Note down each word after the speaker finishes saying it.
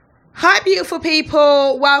beautiful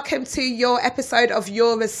people. Welcome to your episode of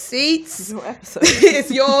Your Receipts. Your episode.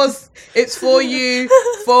 It's yours. It's for you,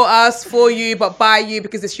 for us, for you, but by you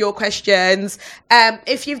because it's your questions.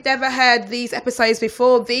 If you've never heard these episodes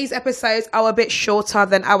before, these episodes are a bit shorter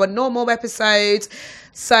than our normal episodes.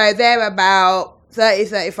 So they're about 30,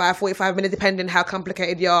 35, 45 minutes, depending how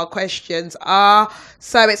complicated your questions are.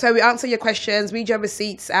 So it's where we answer your questions, read your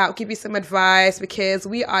receipts out, give you some advice, because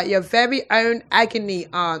we are your very own agony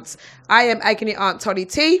aunts. I am agony aunt Tolly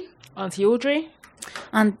T. Auntie Audrey.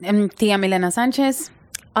 Tia Milena Sanchez.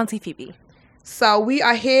 Auntie Phoebe. So we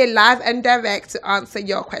are here live and direct to answer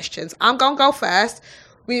your questions. I'm going to go first.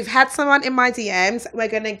 We've had someone in my DMs. We're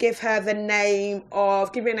going to give her the name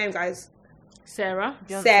of... Give me a name, guys. Sarah.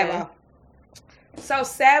 Sarah. So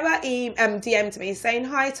Sarah DM'd me saying,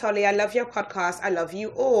 "Hi Tolly, I love your podcast. I love you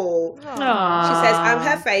all." Aww. She says, "I'm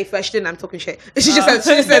her favourite." She didn't. I'm talking shit. She just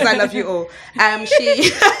says, "I love you all."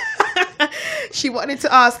 She wanted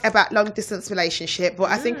to ask about long distance relationship, but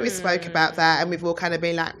I think we spoke about that, and we've all kind of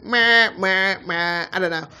been like, meh, meh, meh. I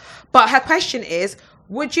don't know. But her question is,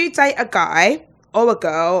 would you date a guy or a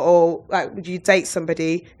girl, or like, would you date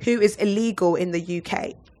somebody who is illegal in the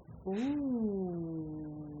UK? Ooh.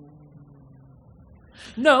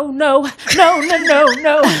 No, no, no, no, no,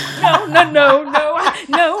 no, no, no, no,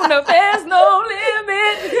 no, no, there's no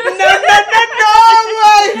limit. No.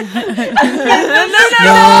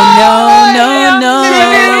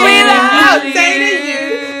 Without dating you,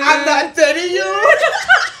 I'm not dating you.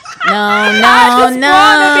 No. I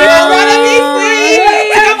wanna be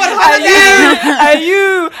free. I'm on holiday. And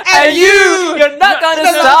you, you're not gonna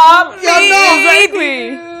stop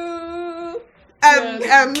me.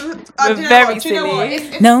 We're very silly.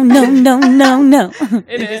 No. Let me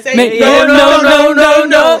say no.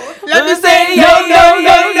 Let me say no.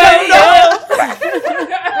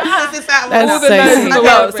 That's so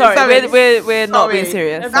sweet. Sorry, we're not being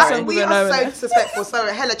serious. We are so disrespectful.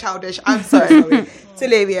 Sorry, hella childish. I'm sorry. It's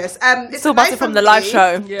hilarious. It's Still busted from the live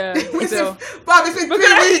show. Yeah. But it's been 3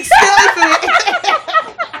 weeks.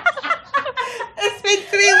 It's been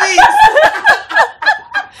 3 weeks.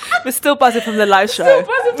 We're still buzzing from the live show.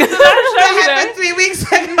 That happened 3 weeks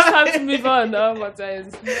ago. It's time to move on. Oh my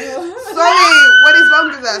days. Sorry, what is wrong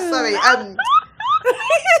with us? Sorry.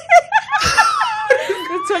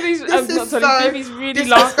 Phoebe's really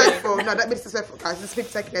laughing. Disrespectful. No, don't be disrespectful, guys. This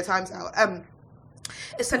people taking their times out.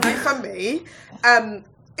 It's a no from me.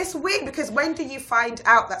 It's weird because when do you find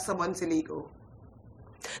out that someone's illegal?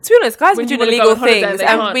 To be honest, guys are doing illegal things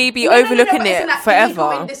and we be overlooking it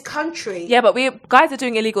forever. In this country. Yeah, but guys are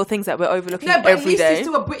doing illegal things that we're overlooking every day. At least he's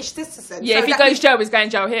still a British citizen. Yeah, so if he goes to jail, he's going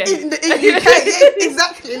to jail here. In the UK,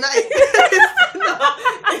 exactly. Like,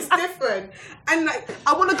 it's different. And like,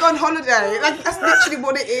 I want to go on holiday. Like, that's literally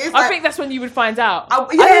what it is. I think that's when you would find out. I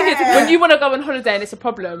think it's when you want to go on holiday and it's a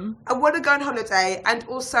problem. I want to go on holiday, and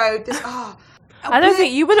also this. I don't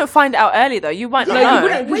think you wouldn't find out early though. You might not know.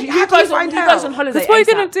 You wouldn't. You guys on holiday. That's what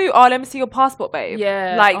you're gonna do. Oh, let me see your passport, babe.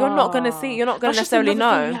 Yeah. Like you're not gonna see. You're not gonna necessarily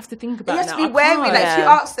know. You have to think about. You have to be wary. Like if you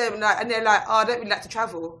ask them, like, and they're like, "Oh, I don't really like to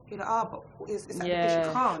travel." You're like, "Oh, but is that because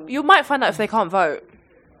you can't?" You might find out if they can't vote.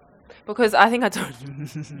 Because I think I told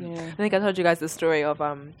you guys the story of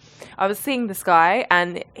I was seeing this guy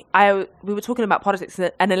and we were talking about politics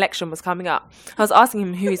and an election was coming up. I was asking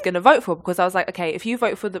him who he's going to vote for because I was like, okay, if you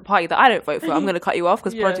vote for the party that I don't vote for, I'm going to cut you off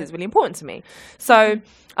because politics is really important to me. So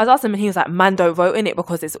I was asking him and he was like, "Man, don't vote in it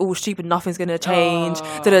because it's all stupid, nothing's going to change,"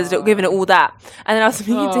 giving it all that. And then I was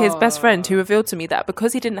speaking to his best friend who revealed to me that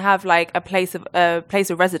because he didn't have like a place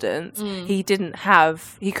of residence, he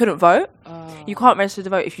couldn't vote. You can't register to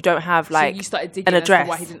vote if you don't have like so you started digging an address. As to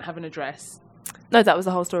why he didn't have an address. No, that was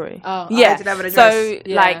the whole story. Oh, yeah. Didn't have an address. So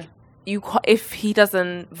like if he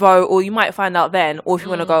doesn't vote, or you might find out then, or if you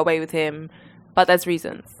want to go away with him, but there's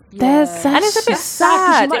reasons. And it's a bit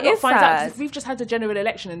sad. You might not find out because we've just had a general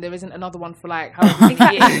election and there isn't another one for like however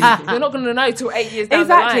many years. You're not going to know till 8 years down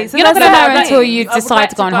the line. So you're not going to know until you decide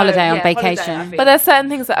to go on holiday on vacation. But there's certain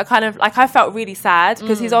things that are kind of like I felt really sad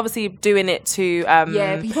because he's obviously doing it to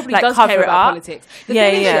he probably like does cover care it about up. politics.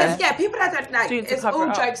 People that don't like it's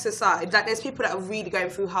all jokes aside. Like there's people that are really going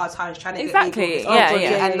through hard times trying to get legal.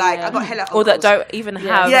 And like I got hella or that don't even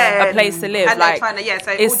have a place to live. And like trying to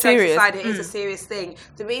so it's all serious. jokes aside, it is a serious thing.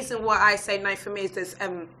 The reason why I say no for me is there's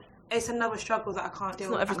It's another struggle that I can't deal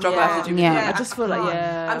with. Not every struggle I have to do. Yeah. I just feel like,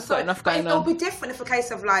 I'm I've sorry. got enough But going it'll on. be different if a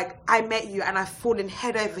case of like I met you and I've fallen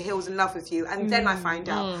head over heels in love with you, and then I find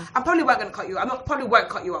out. I probably won't gonna cut you. Probably won't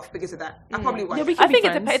cut you off because of that. I probably won't. Yeah, we can I be think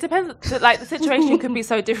friends. it depends. Like the situation could be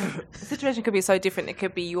so different. The situation could be so different. It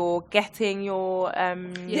could be you're getting your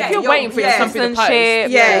If you're waiting for yeah. something to post.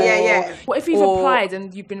 citizenship. Yeah. What if you've Or- applied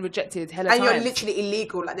and you've been rejected hella And times? you're literally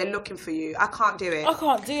illegal. Like they're looking for you. I can't do it. I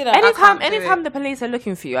can't do that. Anytime the police are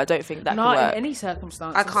looking for you, I don't think that Not could in work. any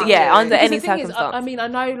circumstance. I can't Yeah, do it. under Because any the thing is, circumstance. I mean, I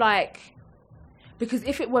know, like, because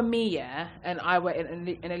if it were me, and I were an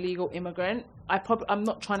illegal immigrant, I'm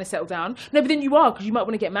not trying to settle down. No, but then you are, because you might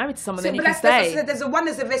want to get married to someone, then you can stay. There's a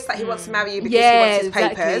risk that he wants to marry you because Yeah, he wants his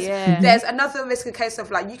exactly, papers. yeah. There's another risk in case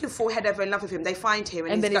of like you can fall head over in love with him. They find him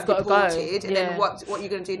and And then he's he's got gotta go. deported. And then Yeah. what are you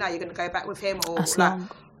going to do now? You're going to go back with him or That's like long.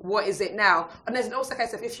 what is it now? And there's also a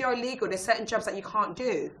case of if you're illegal, there's certain jobs that you can't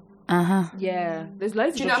do. Yeah, there's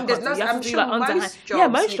loads Do of you know, jobs there's you can't loads- do. You have I'm to do, sure like, most underhand. jobs Yeah,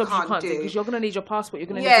 most you jobs you can't can't do do. because you're going to need your passport. You're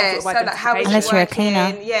going to need Yeah, some so sort of like how is Unless it you're a working?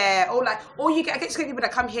 cleaner. Yeah, or you get people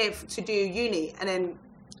that come here to do uni and then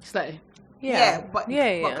stay. but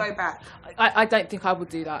go back. I don't think I would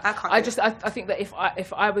do that. I can't do I think that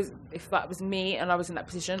if that was me and I was in that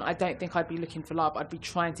position, I don't think I'd be looking for love. I'd be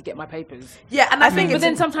trying to get my papers. Yeah, and I think But it's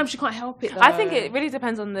then sometimes you can't help it. Though. I think it really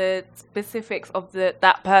depends on the specifics of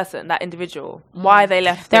that person, that individual, why they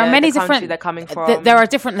left. There are many the country different. they're coming from. There are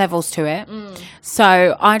different levels to it.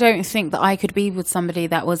 So I don't think that I could be with somebody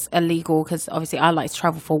that was illegal because obviously I like to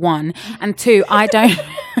travel for one, and two, I don't.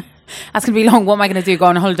 That's gonna be long. What am I gonna do? Go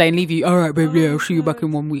on a holiday and leave you? All right, baby. I'll see you back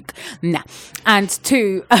in 1 week. Nah. And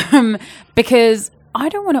two, because I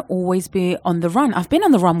don't want to always be on the run. I've been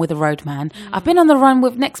on the run with a roadman. I've been on the run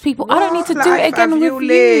with next people. I don't need to do it again with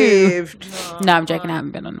you. No, I'm joking. I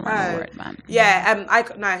haven't been on the run with a roadman.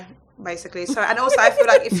 Yeah, basically. So, and also I feel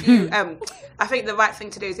like if you, I think the right thing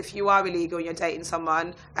to do is if you are illegal and you're dating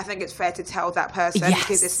someone, I think it's fair to tell that person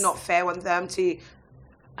because it's not fair on them to.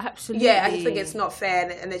 Absolutely. Yeah, I think it's not fair,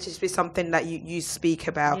 and it should be something that you speak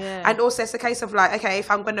about. Yeah. And also, it's a case of like, okay, if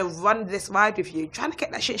I'm going to run this ride with you, trying to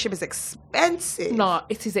get that shit is expensive. No,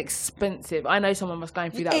 it is expensive. I know someone was going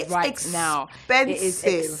through that now. It is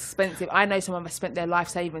expensive. I know someone has spent their life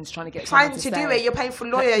savings trying to get someone to do stay. it. You're paying for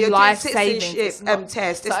lawyer. You're doing citizenship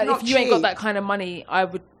test. It's So not if you ain't got cheap. that kind of money, I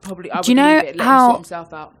would probably. Do you know leave it, let him how- sort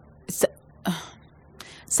himself out.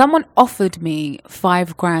 Someone offered me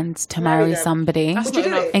 $5,000 to marry them. somebody That's Would you not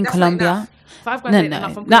do enough. it? in That's not Colombia. enough. $5,000 No, ain't no,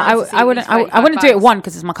 enough. I'm no. going to see I wouldn't. at least I wouldn't do it 35 one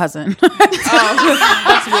because it's my cousin.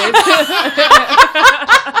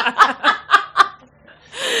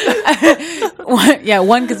 Yeah,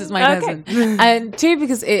 one because it's my cousin, and two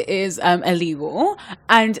because it is illegal,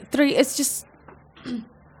 and three it's just.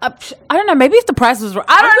 I don't know. Maybe if the price was right,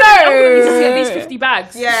 I I would need to see at don't least know. 50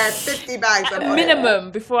 bags. Yeah, 50 bags. I'm on it.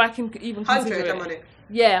 Minimum before I can even consider 100, it. I'm on it.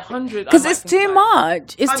 Yeah, 100. Because it's too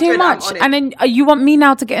much. It's too 100, I'm much, on it. and then you want me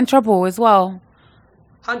now to get in trouble as well.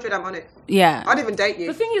 100, I'm on it. Yeah. I'd even date you.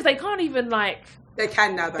 The thing is, they can't even like. They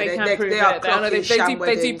can now, though. They can prove they are it. They- I know clocking they sham do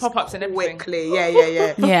weddings pop-ups and everything. quickly. Yeah.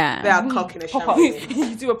 Yeah. They are clocking a sham Pop-up. wedding.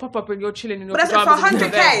 You do a pop-up and you're chilling in your But that's for pajamas. and you're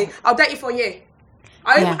there. 100k. I'll date you for a year.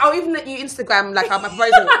 Yeah. I'll even let you Instagram like I'm a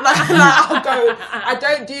proposal. like I'll go. I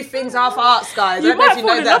don't do things half-arts, guys. I You don't know might if you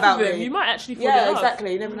fall know in that love about with him. me. You might actually fall in Yeah, love.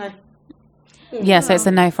 exactly. You never know. Yeah, so it's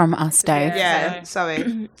a no from us, Dave. Yeah.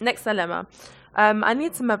 Sorry. Next dilemma. I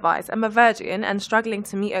need some advice. I'm a virgin and struggling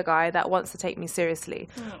to meet a guy that wants to take me seriously.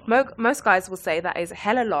 Most guys will say that is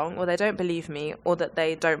hella long, or they don't believe me, or that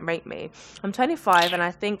they don't rate me. I'm 25 and I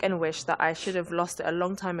think and wish that I should have lost it a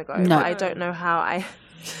long time ago. No. But I don't know how I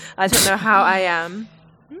am.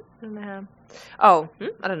 I don't know how. Oh,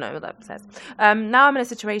 I don't know what that says. Now I'm in a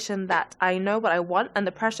situation that I know what I want and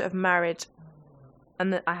the pressure of marriage.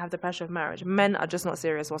 And I have the pressure of marriage. Men are just not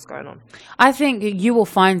serious. What's going on? I think you will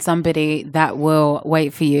find somebody that will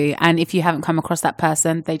wait for you. And if you haven't come across that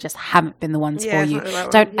person, they just haven't been the ones Yeah, for you. it's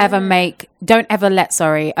not the right Don't ever let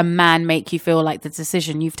a man make you feel like the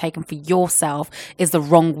decision you've taken for yourself is the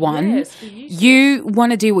wrong one. Yes, for you. You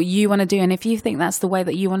want to do what you want to do. And if you think that's the way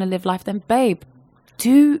that you want to live life, then babe,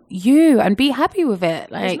 do you and be happy with it.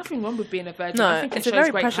 There's Like, nothing wrong with being a virgin. No, I think it's it a shows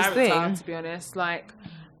very great precious character, thing. to be honest. Like,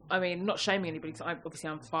 I mean, not shaming anybody, because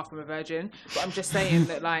I'm far from a virgin, but I'm just saying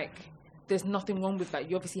that, like, there's nothing wrong with that.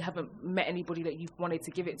 You obviously haven't met anybody that you've wanted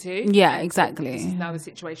to give it to. yeah, This exactly. is now the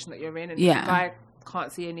situation that you're in, and Yeah. the guy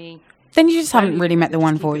can't see any. Then you just haven't value really in it, met the then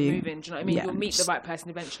one just for keep it you. moving. Do you know what I mean? Yeah, You'll meet the just- right person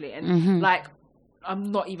eventually, and like,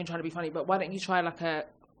 I'm not even trying to be funny, but why don't you try like a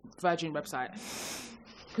virgin website?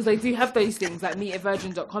 Because they do have those things like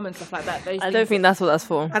meetavirgin.com and stuff like that. Those I don't things- think that's what that's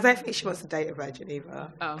for. I don't think she wants to date a virgin either.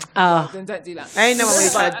 Oh, Oh. then don't do that. Ain't no one really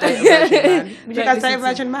trying to date a virgin man. Would you Don't guys date a listen to-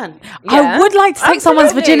 virgin man? I would like to take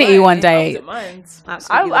someone's Absolutely. virginity one I day. wouldn't mind.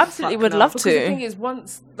 I absolutely would love Because the thing to. is,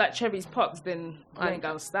 once that cherry's popped, then I ain't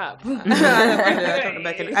gonna stop. I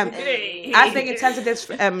think in terms of this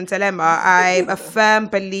dilemma, I'm a firm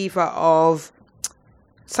believer of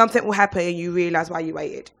something will happen and you realise why you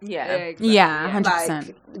waited. Yeah. Exactly. Yeah, 100%.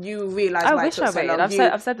 Like you realise I why wish it took I so waited.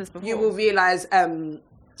 long. I've said this before. You will realise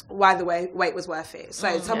why the wait was worth it. So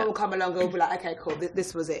someone Yeah. will come along and will be like, okay, cool,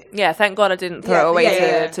 this was it. Yeah, thank God I didn't throw Yeah, it away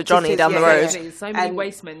yeah. to Johnny Just- down the yeah, road. yeah. So many And-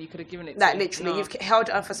 wastemen you could have given it to. Like literally, No. you've held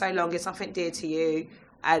it on for so long. It's something dear to you,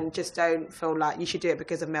 and just don't feel like you should do it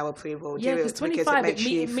because of male approval. Yeah, do 'cause it 25, it makes it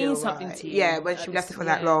you means feel something right. to you. Yeah, when That she left is- it for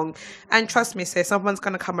that yeah. long, and trust me, sis, someone's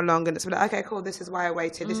gonna come along and it's like, okay, cool. This is why I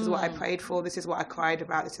waited. This is what I prayed for. This is what I cried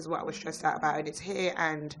about. This is what I was stressed out about, and it's here.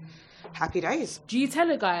 And happy days. Do you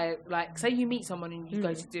tell a guy, like, say you meet someone and you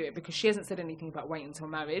go to do it because she hasn't said anything about waiting until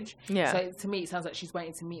marriage? Yeah. So to me, it sounds like she's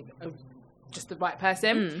waiting to meet just the right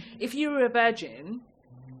person. Mm. If you were a virgin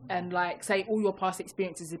and, like, say all your past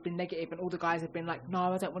experiences have been negative and all the guys have been like,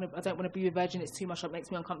 no, I don't want to be a virgin. It's too much. It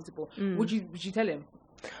makes me uncomfortable. Would you tell him?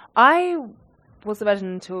 I was a virgin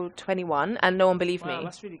until 21 and no one believed Wow, me.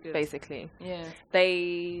 that's really good. Basically. Yeah.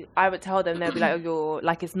 I would tell them, they'll be like, oh, you're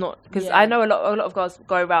like, it's not, because Yeah. I know a lot of girls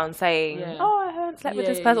go around saying, Yeah. oh, I haven't slept with Yeah,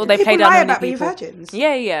 this yeah, person, yeah. or they People play down lie on about being people. virgins. Yeah.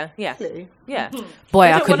 Really? Yeah. Boy,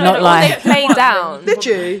 They I don't could wanna not know- lie. They play down. Did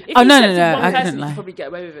you? If Oh, you no, slept no, with no, one I person, couldn't you lie. could probably get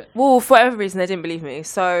away with it. Well, for whatever reason, they didn't believe me,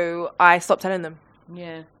 so I stopped telling them.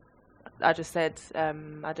 Yeah. I just said, I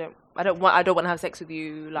don't want to have sex with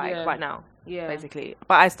you like Yeah. right now, Yeah. basically.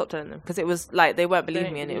 But I stopped telling them because it was like they weren't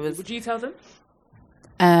believing me, and it was. Would you tell them?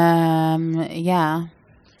 Yeah.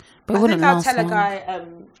 But it I wouldn't think I'll last tell a long. guy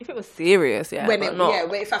if it was serious, yeah, when but it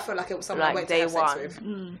not. if I feel like it was someone like I wanted day to have sex one.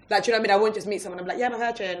 with. Like, do you know what I mean? I wouldn't just meet someone and be like, yeah, I'm a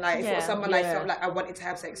virgin. Like, if it was Yeah. someone I Yeah. felt like I wanted to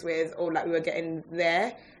have sex with, or like we were getting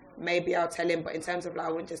there, maybe I'll tell him. But in terms of like,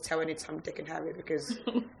 I wouldn't just tell any Tom, Dick, and Harry because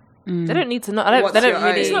They don't need to know. They What's don't your really.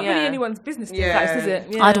 own? It's not really yeah. anyone's business to Yeah. sex, is it?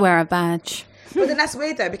 Yeah. I'd wear a badge. But then that's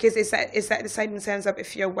weird though, because it's like the same in terms of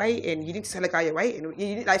if you're waiting, you need to tell a guy you're waiting.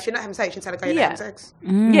 Like, if you're not having sex, you should tell a guy you're not Yeah. having sex.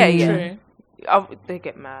 Yeah. True. They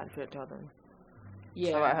get mad if you don't tell them.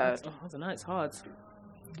 Yeah. So I heard. Oh, I don't know. It's hard.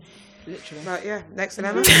 Literally. Right, yeah. Next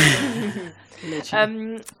dilemma.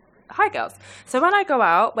 Hi girls. So when I go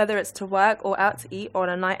out, whether it's to work or out to eat or on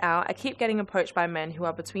a night out, I keep getting approached by men who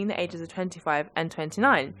are between the ages of 25 and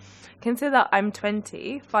 29. Consider I'm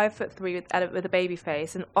 20, 5'3" with a baby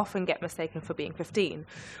face, and often get mistaken for being 15.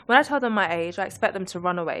 When I tell them my age, I expect them to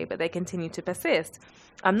run away, but they continue to persist.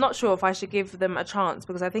 I'm not sure if I should give them a chance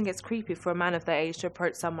because I think it's creepy for a man of their age to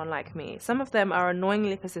approach someone like me. Some of them are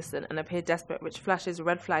annoyingly persistent and appear desperate, which flashes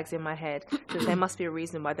red flags in my head, since there must be a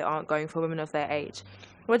reason why they aren't going for women of their age.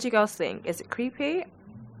 What do you girls think? Is it creepy?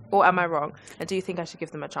 Or am I wrong? And do you think I should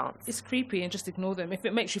give them a chance? It's creepy and just ignore them. If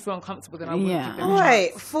it makes you feel uncomfortable, then I wouldn't Yeah. give them a Wait,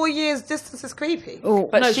 chance. 4 years distance is creepy. Oh,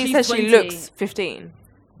 But No, she she's says 20. she looks 15.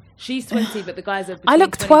 She's 20, but the guys are I between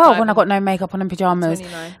look 12 when I 25 got no makeup on and pajamas.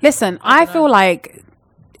 29. Listen, I dunno. feel like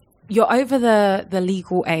you're over the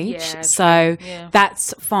legal age, Yeah, so true. Yeah.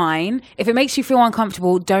 that's fine. If it makes you feel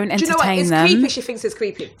uncomfortable, don't Do you know what? entertain It's them. creepy. She thinks it's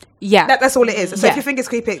creepy. Yeah, That's all it is. So Yeah. if you think it's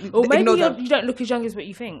creepy, Or maybe ignore them. you don't look as young as what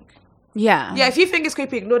you think. yeah, Yeah, if you think it's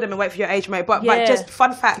creepy, ignore them and wait for your age mate. But Yeah. just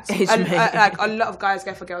fun fact, Age mate. like a lot of guys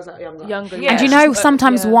go for girls that are younger. Younger. Yeah. And do you Yeah. know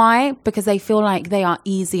sometimes Yeah. why? Because they feel like they are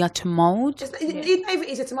easier to mold. It's not even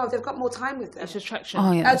easier to mold. They've got more time with them. It's attraction.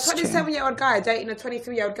 Oh yeah, A that's true. 27-year-old guy dating a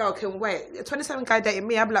 23-year-old girl can wait. A 27 guy dating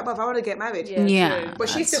me, I'd be like, "Bruv, I want to get married." Yeah. Yeah, true. But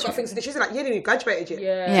she's still got things to do. She's like, "You didn't even graduated yet.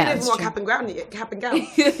 Yeah. You Yeah, didn't even that's want true. cap and gown yet. Cap and gown."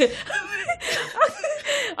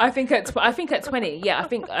 I think at 20, yeah, I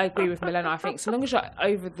think I agree with Milena. I think so long as you're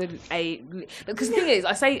over the age, because the thing is,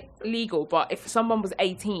 I say legal, but if someone was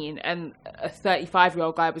 18 and a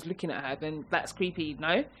 35-year-old guy was looking at her, then that's creepy.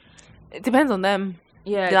 No, It depends on them.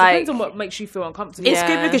 yeah, it Like- depends on what makes you feel uncomfortable. It's Yeah.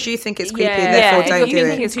 creepy because you think it's creepy, Yeah. and therefore Yeah, don't if do you it.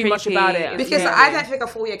 think it's too much creepy, about it. Because Yeah. I don't think a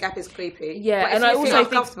 4-year gap is creepy. Yeah, but and if I you also feel think-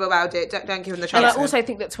 uncomfortable about it, don't give him the chance. And I also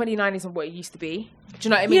think that 29 isn't what it used to be. Do you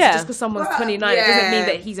know what I mean? Yeah. So just because someone's Well, 29, it doesn't mean yeah.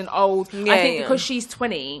 that he's an old. Yeah, I think yeah. because she's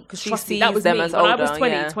 20, because She trust me, that sees was them me. as When I was older,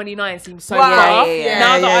 20, yeah. 29 seems so Wow. far. Yeah, yeah,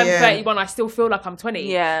 Now that yeah, I'm yeah. 31, I still feel like I'm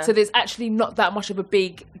 20. Yeah. So there's actually not that much of a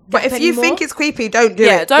big But if you anymore. think it's creepy, don't do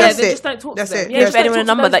Yeah, it. don't- That's then it. just don't talk to That's them. it. Yeah, Give just don't anyone a talk to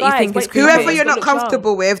number those that you guys. think is Wait, creepy. Whoever you're give not them a chance.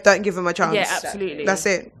 comfortable with, don't give them a chance. Yeah, absolutely. That's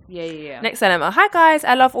it. Yeah. Next dilemma. Hi guys,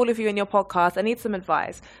 I love all of you and your podcast. I need some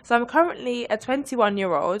advice. So I'm currently a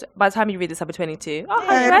 21-year-old. By the time you read this, I'll be 22. Oh,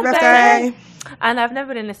 Happy birthday. And I've never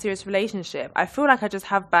been in a serious relationship. I feel like I just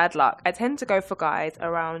have bad luck. I tend to go for guys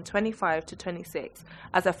around 25 to 26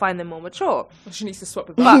 as I find them more mature. She needs to swap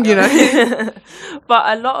with But, You know.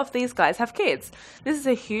 but a lot of these guys have kids. This is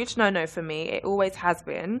a huge no-no for me. It always has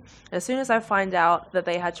been. As soon as I find out that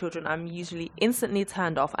they had children, I'm usually instantly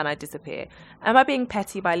turned off and I disappear. Am I being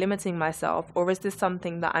petty by limiting myself, or is this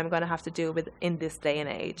something that I'm going to have to deal with in this day and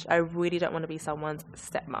age? I really don't want to be someone's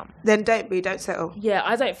stepmom. Then don't settle. Yeah,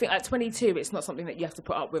 I don't think at 22 it's not something that you have to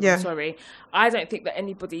put up with. Yeah. I'm sorry. I don't think that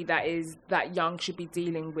anybody that is that young should be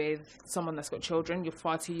dealing with someone that's got children. You're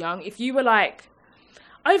far too young. If you were like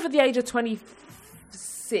over the age of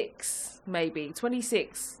 26, maybe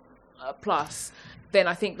 26 plus, then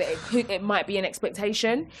I think that it might be an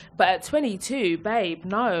expectation. But at 22, babe,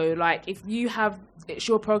 no. Like, if you have, it's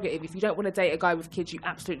your prerogative. If you don't want to date a guy with kids, you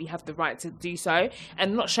absolutely have the right to do so.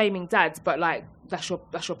 And not shaming dads, but like that's your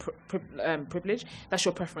privilege. That's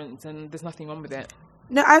your preference, and there's nothing wrong with it.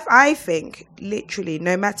 No, I think literally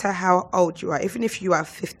no matter how old you are, even if you are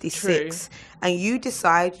 56 and you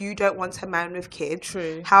decide you don't want a man with kids,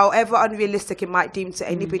 True. however unrealistic it might deem to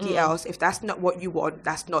anybody else, if that's not what you want,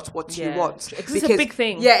 that's not what you Yeah. want. Because it's a big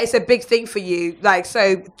thing. Yeah, it's a big thing for you. Like,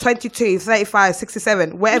 so 22, 35,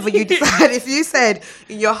 67, whatever you decide, if you said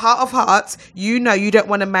in your heart of hearts, you know you don't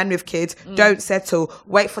want a man with kids, don't settle.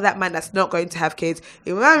 Wait for that man that's not going to have kids.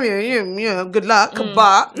 You know, good luck,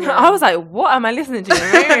 but... I was like, what am I listening to?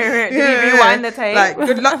 Did we rewind the tape? Like,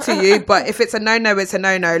 good luck to you, but if it's a no-no, it's a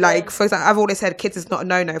no-no. Like, for example, I've always said kids is not a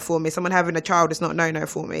no-no for me. Someone having a child is not a no-no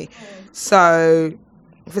for me. So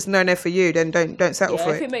if it's a no-no for you, then don't settle Yeah,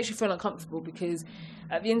 for if it. it makes you feel uncomfortable, because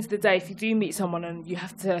at the end of the day, if you do meet someone and you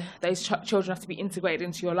have to, those children have to be integrated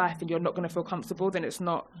into your life, and you're not going to feel comfortable, then it's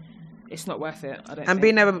not worth it. I don't. And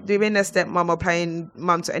think. being a stepmom or playing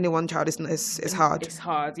mum to any one child is hard. It's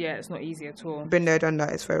hard. Yeah, it's not easy at all. Been there, done that.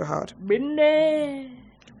 It's very hard. Been there.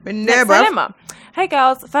 Been there, Next bruv. dilemma. Hey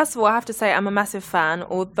girls, first of all, I have to say I'm a massive fan,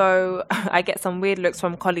 although I get some weird looks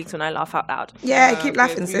from colleagues when I laugh out loud. Yeah, keep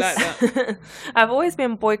laughing, We sis. like that. I've always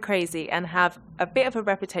been boy crazy and have a bit of a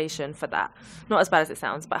reputation for that. Not as bad as it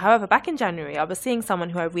sounds, but however, back in January, I was seeing someone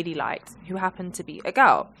who I really liked, who happened to be a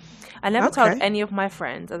girl. I never Okay. told any of my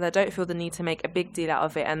friends, as I don't feel the need to make a big deal out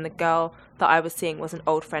of it, and the girl that I was seeing was an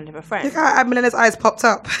old friend of a friend. Look how Melena's eyes popped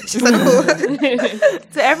up. She's like, oh.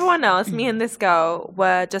 To everyone else, me and this girl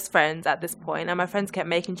were just friends at this point, and my friends kept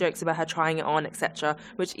making jokes about her trying it on, etc.,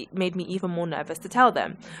 which made me even more nervous to tell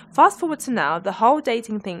them. Fast forward to now, the whole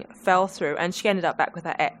dating thing fell through, and she ended up back with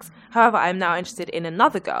her ex. However, I'm now interested in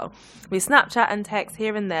another girl. We Snapchat and text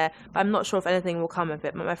here and there, but I'm not sure if anything will come of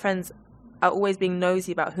it. But my friends are always being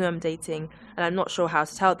nosy about who I'm dating, and I'm not sure how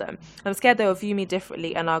to tell them. I'm scared they will view me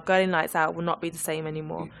differently, and our girly nights out will not be the same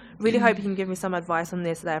anymore. Really hope you can give me some advice on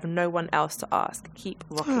this, that I have no one else to ask. Keep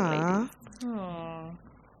rocking, Aw. ladies.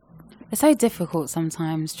 It's so difficult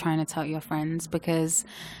sometimes trying to tell your friends, because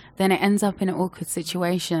then it ends up in an awkward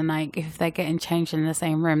situation. Like, if they're getting changed in the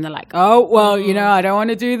same room, they're like, oh, well, you know, I don't want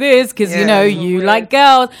to do this because, you know, you weird. like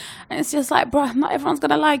girls. And it's just like, bro, not everyone's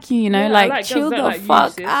going to like you, you know? Yeah, I like, like chill girls that the like you,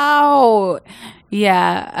 fuck sis. out.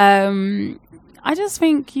 Yeah. I just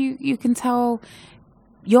think you can tell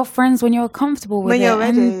your friends when you're comfortable with When it. you're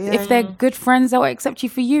ready, and yeah. if they're good friends, they'll accept you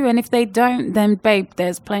for you. And if they don't, then, babe,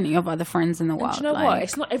 there's plenty of other friends in the world. Do you know like, what?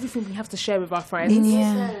 It's not everything we have to share with our friends.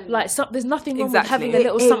 Yeah. Like, there's nothing wrong Exactly. with having a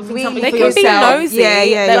little something. really something They for can be yourself. nosy. Yeah, yeah,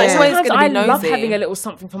 They're yeah. always Sometimes going to I be nosy. love having a little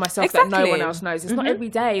something for myself that no Exactly. one else knows. It's not every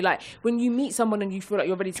day. Like, when you meet someone and you feel like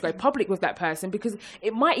you're ready to go public with that person, because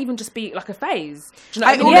it might even just be like a phase. Do you know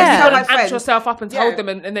I what I mean? always You tell don't my amp friends. yourself up and told Yeah. them,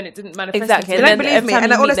 and then it didn't manifest. Exactly. into They And don't then believe me, every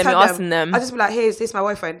and I time you always meet them, tell you're them, asking them. I just be like, "Hey, is this my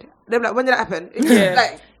boyfriend?" They're like, "When did that happen?" Yeah.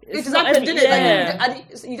 Like, it It's just not happened, every- didn't it? yeah. Like,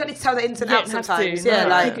 you don't need to tell the ins and You outs don't have sometimes. to. Yeah, No,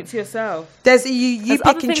 like keep it to yourself. there's you There's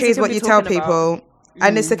other pick and things choose we what could you be tell talking people.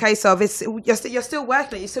 And it's a case of you're still working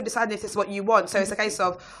on it. You're still deciding if this is what you want. So it's a case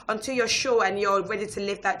of until you're sure and you're ready to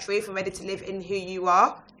live that truth and ready to live in who you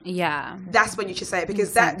are. Yeah. That's when you should say it,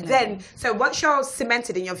 because so once you're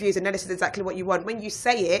cemented in your views and know this is exactly what you want, when you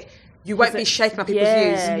say it, you won't be shaken by people's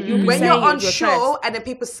Yeah, views. you'll be When saying you're it with your unsure chest. and then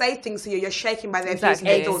people say things to you, you're shaken by their Exactly.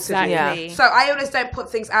 views and their thoughts of you. Exactly. So I always don't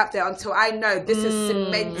put things out there until I know this is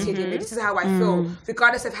cemented in me. This is how I feel,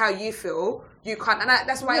 regardless of how you feel. You can't, and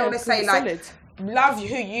that's why I always say, like, solid. love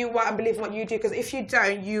who you are and believe in what you do, because if you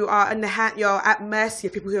don't, you're at mercy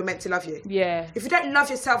of people who are meant to love you. Yeah. If you don't love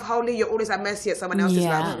yourself wholly, you're always at mercy at someone else's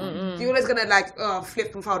love. You're always gonna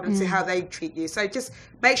flip and fold and see how they treat you. So just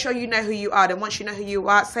make sure you know who you are. Then once you know who you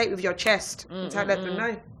are, say it with your chest and let them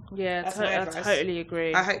know. Yeah, That's my I advice. totally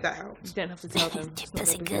agree. I hope that helps. You don't have to tell them.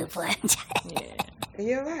 That's a good one. Are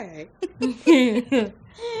you alright?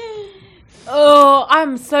 Oh,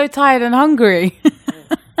 I'm so tired and hungry.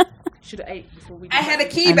 Should have ate before we. I had a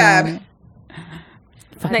kebab.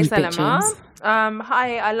 Next Fucking dilemma. bitches.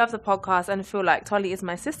 Hi, I love the podcast and feel like Tolly is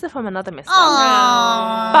my sister from another mister. But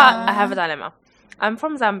I have a dilemma. I'm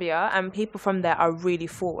from Zambia and people from there are really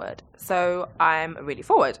forward. So I'm really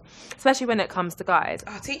forward, especially when it comes to guys.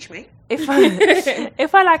 Oh, teach me. If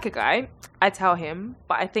I like a guy, I tell him,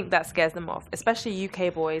 but I think that scares them off, especially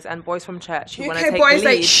UK boys and boys from church who want to UK take boys the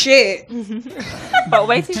lead. ain't shit. But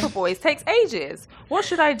waiting for boys takes ages. What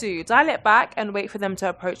should I do? Dial it back and wait for them to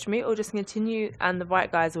approach me, or just continue and the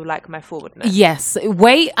right guys will like my forwardness? Yes,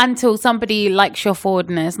 wait until somebody likes your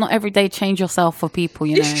forwardness. Not every day change yourself for people,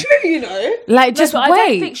 you know. It's true, you know. Like, just I don't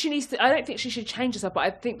wait. think she needs to. I don't think she should change herself. But I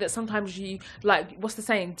think that sometimes you like. What's the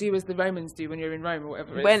saying? Do as the Romans do when you're in Rome or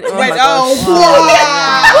whatever. It is.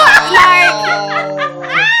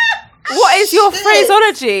 What is your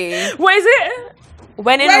phraseology? What is it?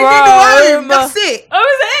 When in When in Rome. Rome, that's it. Oh,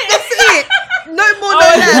 is it? That's it. No more, no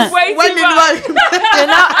it's less. way When too in much. Rome. You're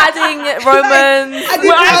now adding Romans. I did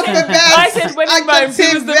Well, alphabet. I said when in Rome, do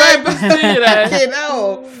as the Romans do, you know. Fucking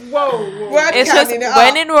hell. Whoa. Word It's just counting it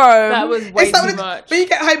when up. in Rome. That was way It's not too when, much. when you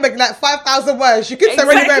get home like 5,000 words, you could say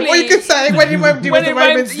when in Rome, or you could say when in Rome do When what the in Rome,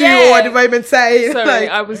 Romans do yeah. or what the Romans say. Sorry, Like,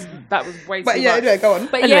 that was way but too yeah, much. anyway, go on.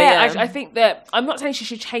 But Anyway, yeah, yeah. I think that I'm not saying she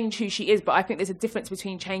should change who she is, but I think there's a difference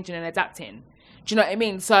between changing and adapting. Do you know what I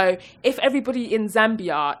mean? So if everybody in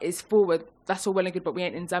Zambia is forward, that's all well and good, but we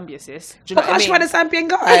ain't in Zambia, sis. Do you know what I Gosh, mean? what a Zambian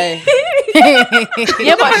guy.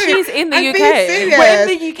 Yeah, but she's in the I'm UK. being serious. We're in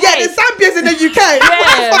the UK. Yeah, the Zambia's in the UK.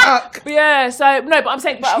 Yeah. What the fuck? Yeah, so no, but I'm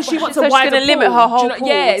saying she wants so a she's wider gonna pool. limit her whole Do you pool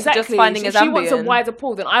yeah, to exactly. just finding If a she wants a Zambian. wider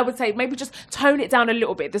pool, then I would say maybe just tone it down a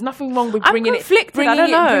little bit. There's nothing wrong with I'm bringing conflicted, I don't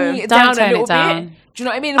know. bringing it Don't down a tone it little down. bit. Do you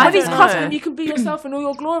know what I mean? I When he's don't cuffing know. them, you can be yourself in all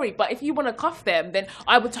your glory. But if you want to cuff them, then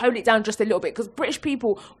I would tone it down just a little bit, because British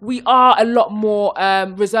people, we are a lot more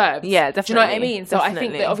reserved. Yeah, Do you know what I definitely, mean? So I think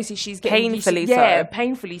definitely. that obviously she's getting Painfully used to, yeah, so.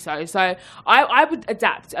 painfully so. So I would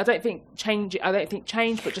adapt. I don't think change,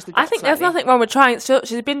 but just adapt. I think there's slightly. nothing wrong with trying.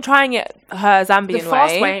 She's been trying it her Zambian The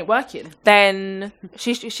fast way ain't working. Then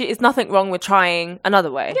she is nothing wrong with trying another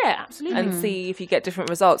way. Yeah, absolutely. And see if you get different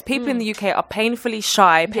results. People in the UK are painfully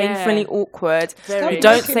shy, painfully awkward. Very. We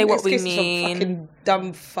don't Fucking say what we excuses from mean. Fucking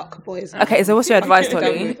dumb fuck boys. Okay, so what's your advice,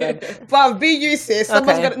 Tolly? But be you, sis.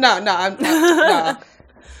 Someone's Okay. gonna no.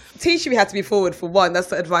 Teaching me how to be forward for one. That's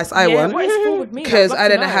the advice I want. What is forward mean? Because I'd love I to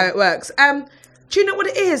don't know how it works. Do you know what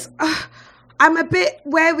it is? I'm a bit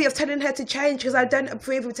wary of telling her to change, because I don't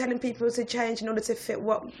approve of telling people to change in order to fit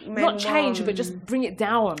what men Not change, want. but just bring it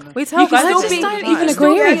down. We tell You can guys still to be- be don't nice. even You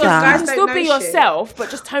agree can with still that. Guys still don't be know shit. yourself, but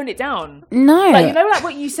just tone it down. No. Like, you know, like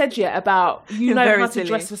what you said, yeah, about you know Very how to silly.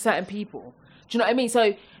 dress for certain people. Do you know what I mean?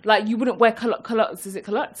 So, like, you wouldn't wear culottes, is it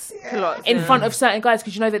culottes? Culottes, In yeah. front of certain guys,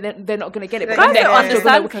 because you know that they're not going to get it. But Guys when they're don't under,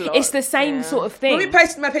 understand gonna- culottes. it's the same Yeah. sort of When we thing.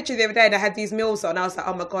 posted my picture the other day and I had these meals on, I was like,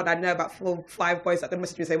 oh my God, I know about 4 or 5 boys that they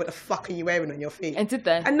messaged me saying, what the fuck are you wearing on your feet? And did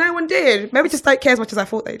they? And no one did. Maybe just don't care as much as I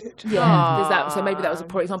thought they did. Yeah, there's that. So maybe that was a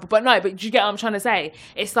poor example. But no, but do you get what I'm trying to say?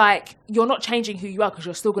 It's like you're not changing who you are, because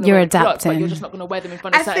you're still going to You're wear the culottes, but adapting. you're just not going to wear them in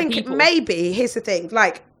front of I certain think people. maybe, here's the thing,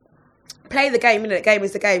 like, play the game, the game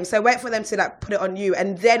is the game. So wait for them to like put it on you,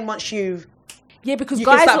 and then once you Yeah, because can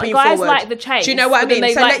guys, start being guys forward. like the chase. Do you know what I but then mean?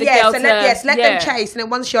 they So like the girl to- let yeah. them chase, and then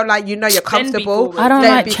once you're like, you know, you're Then be comfortable. forward. I don't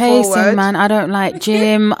then like be chasing, forward. man. I don't like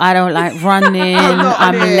gym. I don't like running. not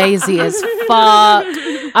I'm on it. lazy as fuck.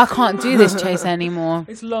 I can't do this chase anymore.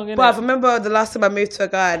 It's long, innit? But I remember the last time I moved to a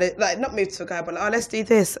guy, like not moved to a guy, but like, oh, let's do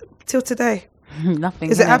this. Till today, Nothing.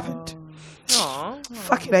 has it innit? happened? Aw,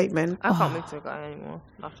 Fucking hate men. I can't move to a guy anymore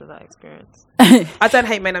after that experience. I don't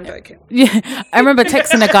hate men. I'm joking. Yeah, I remember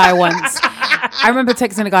texting a guy once.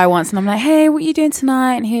 And I'm like, "Hey, what you doing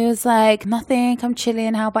tonight?" And he was like, "Nothing. I'm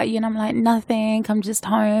chilling. How about you?" And I'm like, "Nothing. I'm just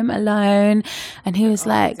home alone." And he was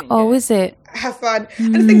like, "Oh, is it?" Have fun.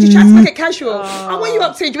 And the thing, you try to make it casual. Oh, what are you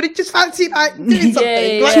up to? Do you just fancy like doing something?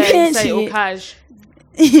 yeah, Like, yeah, Fancy say it all it. cash.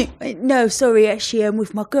 No, sorry, actually, I'm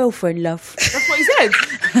with my girlfriend, love. That's what he said.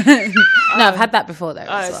 No, I've had that before, though.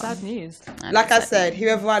 Oh, as well. sad news. Like I said,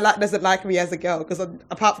 whoever I like doesn't like me as a girl, because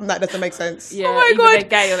apart from that, doesn't make sense. Yeah, Oh my either God. they're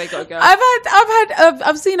gay or they got a girl.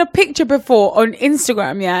 I've seen a picture before on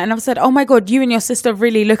Instagram, yeah, and I've said, "Oh my God, you and your sister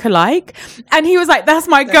really look alike," and he was like, "That's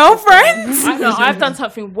my girlfriend." I know, I've done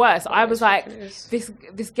something worse. I was like,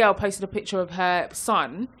 this girl posted a picture of her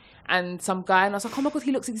son and some guy, and I was like, oh my God,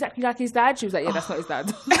 he looks exactly like his dad. She was like, yeah, that's not his dad.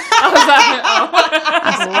 I was like,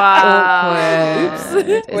 oh. Wow.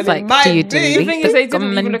 Awkward. Well, It's it like, might do you be. delete The thing is, they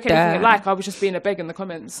didn't even the look anything comment? alike. I was just being a beg in the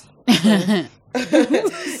comments.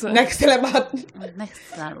 Next dilemma.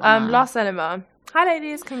 Last dilemma. Hi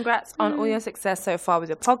ladies, congrats on all your success so far with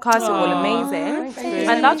your podcast. You're all amazing.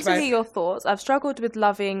 I'd love to hear your thoughts. I've struggled with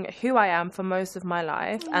loving who I am for most of my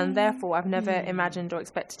life, and therefore I've never imagined or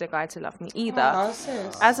expected a guy to love me either.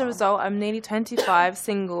 As a result, I'm nearly 25,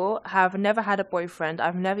 single, have never had a boyfriend.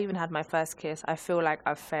 I've never even had my first kiss. I feel like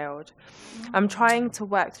I've failed. I'm trying to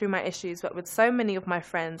work through my issues, but with so many of my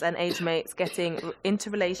friends and age mates getting into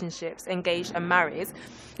relationships, engaged and married,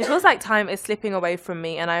 it feels like time is slipping away from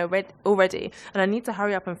me, and I need to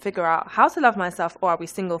hurry up and figure out how to love myself, or are we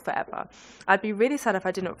single forever? I'd be really sad if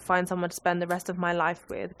I didn't find someone to spend the rest of my life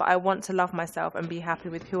with, but I want to love myself and be happy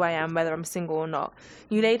with who I am, whether I'm single or not.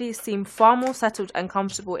 You ladies seem far more settled and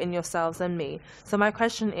comfortable in yourselves than me. So my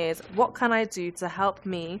question is, what can I do to help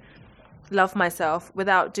me love myself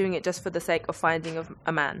without doing it just for the sake of finding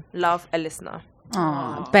a man? Love, a listener.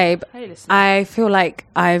 Oh, babe, Hey, listen. I feel like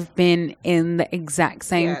I've been in the exact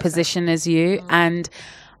same Yeah, position as you, and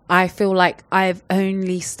I feel like I've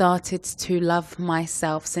only started to love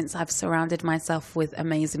myself since I've surrounded myself with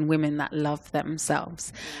amazing women that love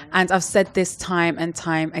themselves. And I've said this time and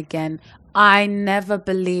time again, I never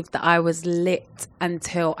believed that I was lit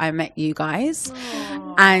until I met you guys.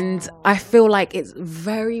 And I feel like it's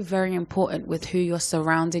very, very important with who you're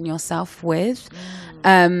surrounding yourself with.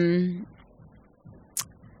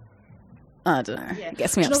 I don't know. It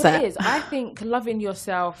gets me Do you know what upset. it is? I think loving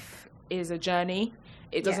yourself is a journey.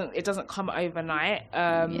 It doesn't come overnight.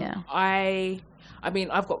 I mean,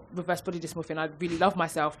 I've got reverse body dysmorphia and I really love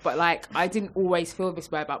myself, but like I didn't always feel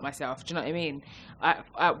this way about myself. Do you know what I mean?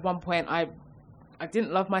 At one point I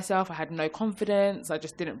didn't love myself. I had no confidence. I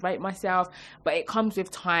just didn't rate myself. But it comes with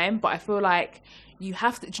time. But I feel like you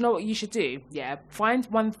have to, do you know what you should do? Yeah. Find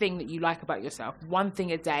one thing that you like about yourself, one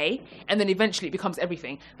thing a day, and then eventually it becomes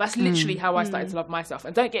everything. That's literally how I started to love myself.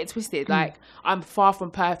 And don't get it twisted. Like, I'm far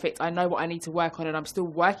from perfect. I know what I need to work on, and I'm still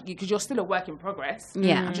working, because you're still a work in progress.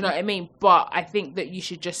 Yeah. Do you know what I mean? But I think that you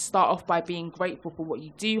should just start off by being grateful for what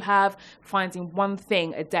you do have, finding one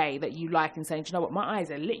thing a day that you like and saying, do you know what, my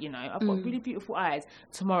eyes are lit, you know, I've got really beautiful eyes.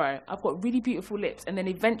 Tomorrow, I've got really beautiful lips. And then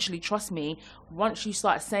eventually, trust me, once you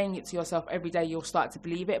start saying it to yourself every day, you'll start to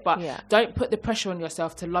believe it. But don't put the pressure on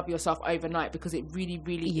yourself to love yourself overnight, because it really,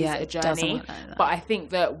 really is a it doesn't journey. work like that. But I think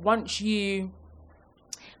that once you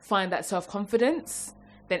find that self-confidence,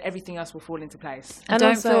 then everything else will fall into place. I And don't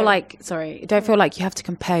also- feel like you have to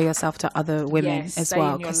compare yourself to other women Yes, as stay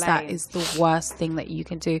well, in your because that lane. is the worst thing that you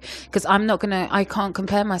can do. Because I can't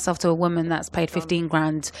compare myself to a woman that's paid 15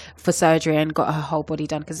 grand for surgery and got her whole body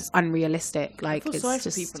done, because it's unrealistic. Like, I feel it's sorry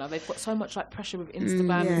just for people now. They've got so much like pressure with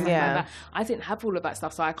Instagram and stuff Yeah. like that. I didn't have all of that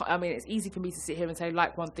stuff, so I mean, it's easy for me to sit here and say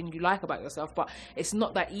like one thing you like about yourself, but it's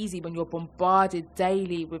not that easy when you're bombarded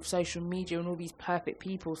daily with social media and all these perfect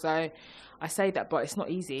people. So I say that, but it's not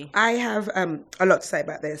easy. I have a lot to say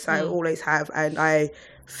about this. I always have, and I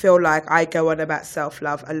feel like I go on about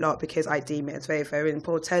self-love a lot because I deem it as very, very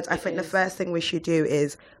important. I think the first thing we should do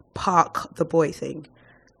is park the boy thing.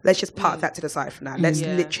 Let's just park that to the side for now. Let's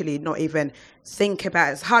literally not even think about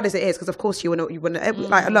it, as hard as it is, because of course you want to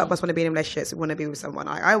like, a lot of us want to be in relationships. We want to be with someone.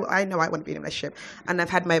 I know I want to be in a relationship, and I've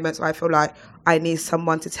had moments where I feel like I need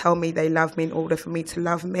someone to tell me they love me in order for me to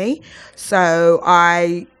love me. So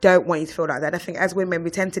I don't want you to feel like that. I think as women, we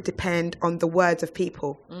tend to depend on the words of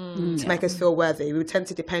people to make us feel worthy. We tend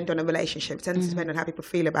to depend on a relationship. We tend to depend on how people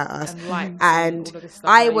feel about us. And likes and And all of this stuff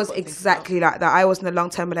I that you've was got to think exactly like that. I was in a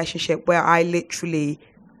long-term relationship where I literally,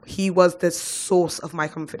 he was the source of my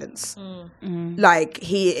confidence. Like,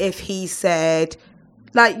 if he said,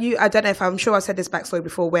 like, I don't know if I'm sure I said this backstory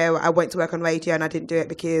before, where I went to work on radio and I didn't do it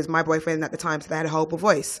because my boyfriend at the time said I had a horrible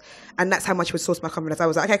voice, and that's how much it would source my confidence. I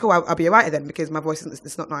was like, okay, cool, I'll be a writer then, because my voice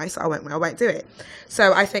it's not nice. I won't do it.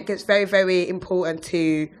 So I think it's very, very important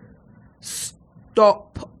to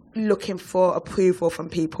stop looking for approval from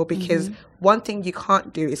people, because one thing you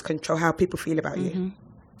can't do is control how people feel about you.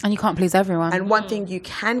 And you can't please everyone. And one thing you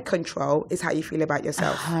can control is how you feel about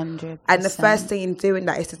yourself. 100%. And the first thing in doing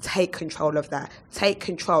that is to take control of that. Take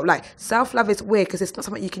control. Like, self-love is weird because it's not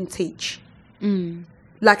something you can teach.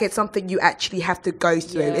 Like, it's something you actually have to go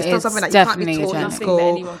through. It's not It's something that you can't be definitely a taught in journey. school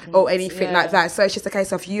Anyone can or use. anything like that. So it's just a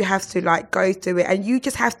case of you have to, like, go through it. And you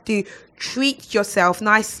just have to treat yourself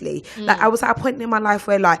nicely. Like, I was at a point in my life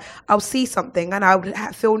where, like, I'll see something and I would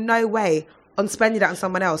feel no way on spending that on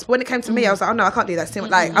someone else. But when it came to me, I was like, oh no, I can't do that. It's too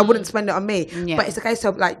much. Like, I wouldn't spend it on me. Yeah. But it's a case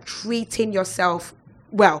of, like, treating yourself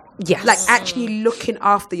well. Yes. Like, actually looking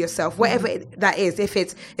after yourself, whatever that is.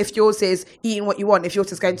 If yours is eating what you want, if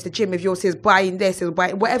yours is going to the gym, if yours is buying this, or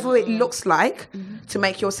buying whatever it looks like to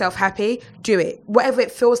make yourself happy, do it. Whatever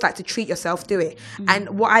it feels like to treat yourself, do it.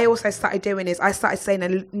 And what I also started doing is I started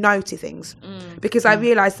saying no to things because I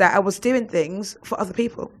realized that I was doing things for other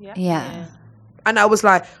people. Yeah. And I was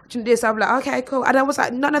like, do this. I'm like, okay, cool. And I was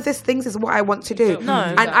like, none of these things is what I want to do. No.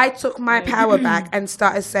 And I took my power back and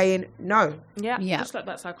started saying no. Yeah. Yeah. Just like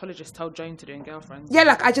that psychologist told Joan to do in Girlfriends. Yeah,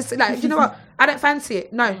 like, I just, like, you know what? I don't fancy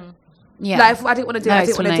it. No. Yeah. Like, if I didn't want to do it, No I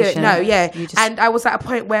didn't want to do it. explanation. No, yeah. You just- And I was at a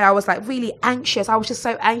point where I was like really anxious. I was just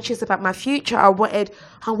so anxious about my future. I wanted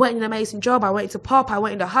an amazing job. I wanted to pop. I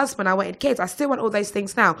wanted a husband. I wanted kids. I still want all those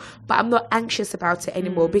things now. But I'm not anxious about it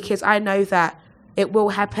anymore because I know that it will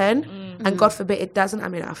happen. And God forbid it doesn't,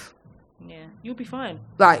 I'm enough. Yeah, you'll be fine.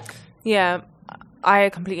 Like, Yeah, I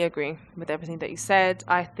completely agree with everything that you said.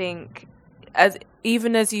 I think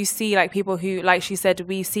even as you see, like, people who, like she said,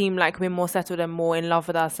 we seem like we're more settled and more in love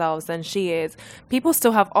with ourselves than she is. People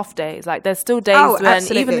still have off days. Like, there's still days when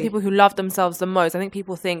absolutely. even the people who love themselves the most, I think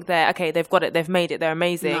people think they've got it, they've made it, they're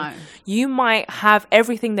amazing. No. You might have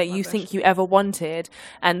everything that you think you ever wanted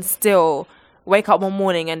and still wake up one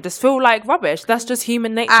morning and just feel like rubbish. That's just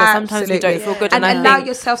human nature. Sometimes we don't feel good. And I allow think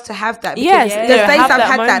yourself to have that. Yes, There's yeah, days have I've that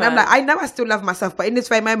had that and I'm moment. like, I know I still love myself, but in this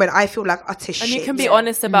very moment, I feel like utter shit. And you can be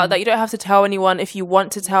honest about that. You don't have to tell anyone. If you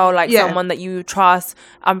want to tell, like, Yeah. someone that you trust,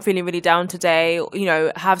 I'm feeling really down today, you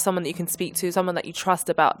know, have someone that you can speak to, someone that you trust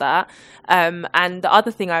about that. And the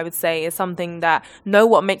other thing I would say is something that know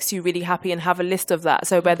what makes you really happy and have a list of that.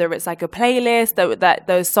 So whether it's like a playlist, that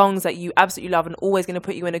those songs that you absolutely love and always going to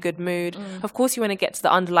put you in a good mood. Of course, you want to get to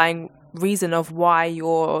the underlying reason of why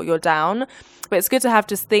you're down, but it's good to have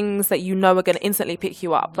just things that you know are going to instantly pick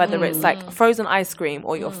you up, whether it's like frozen ice cream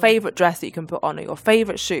or your favorite dress that you can put on or your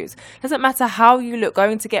favorite shoes. Doesn't matter how you look.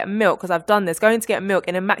 Going to get milk, because I've done this, going to get milk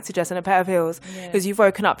in a maxi dress and a pair of heels because you've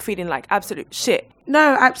woken up feeling like absolute shit.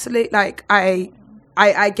 No, absolutely. Like, I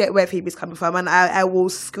get where Phoebe's coming from, and I will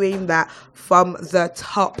scream that from the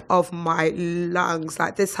top of my lungs.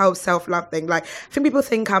 Like, this whole self-love thing. Like, I think people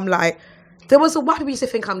think I'm like, there was a while people used to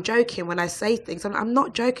think I'm joking when I say things. I'm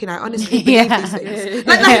not joking. I honestly believe these things.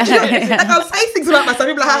 Like, I'll say things about myself.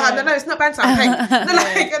 People are like, no, it's not banter. I'm paying. No,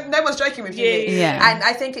 like, no one's joking with you. Yeah. And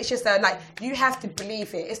I think it's just like, you have to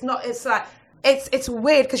believe it. It's not. It's like, it's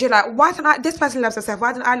weird because you're like, why don't I? This person loves herself.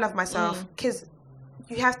 Why don't I love myself? Because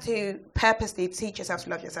you have to purposely teach yourself to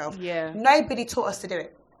love yourself. Yeah. Nobody taught us to do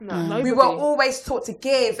it. No, We were always taught to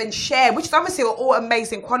give and share, which obviously are all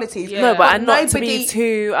amazing qualities. Yeah. No, but not to be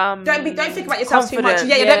too don't think about yourself too much.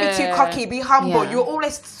 confident. Yeah, don't be too cocky. Be humble. Yeah. You're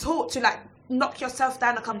always taught to like knock yourself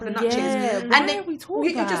down a couple of notches. Yeah, And why then are we taught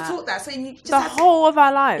you that? just taught that. So you just the have to, whole of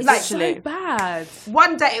our lives, Like, actually. so bad.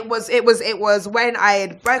 one day it was when I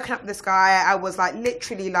had broken up with this guy. I was like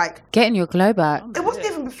literally like, Getting your glow back. it wasn't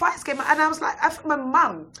even before I came, and I was like, I think my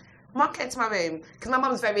mum came to my room because my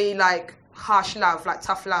mum's very like harsh love, like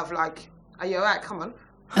tough love, like, are you alright? Come on,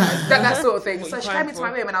 that sort of thing. So she came into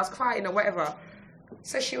my room and I was crying or whatever.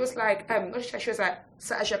 So she was like, she was like,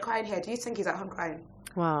 so as you're crying here, do you think he's at home crying?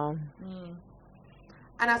 Wow.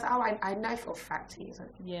 And I was like, oh, I know for a fact he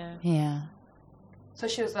isn't. Yeah. Yeah. So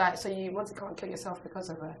she was like, so you want to come and kill yourself because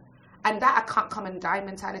of her? And that I can't come and die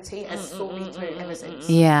mentality has saw me through ever since.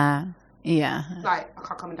 Yeah. Yeah. Like, I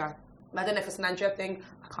can't come and die. I don't know if it's an Andrea thing.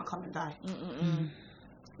 I can't come and die.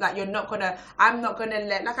 Like, I'm not gonna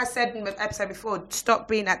let, like I said in the episode before, stop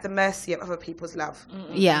being at the mercy of other people's love.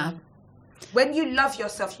 Yeah. When you love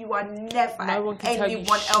yourself, you are never No one can at tell you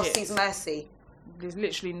anyone shit. else's mercy. There's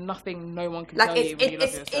literally nothing no one can Like, tell you when you love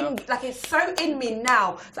yourself. it's so in me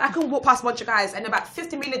now. So I can walk past a bunch of guys and about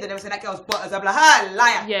 50 million of them say that girl's butters. I'm like, ah,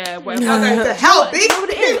 liar. Yeah, I'll whatever. go to hell, bitch. You know what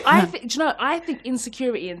it is? I think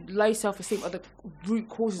insecurity and low self-esteem are the root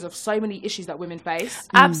causes of so many issues that women face.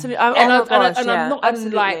 Absolutely. And I'm not,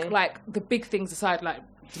 absolutely. and like the big things aside, like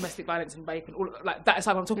domestic violence and rape and all like that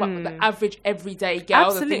aside, I'm talking about the average everyday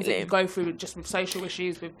girl, the things that you go through just with social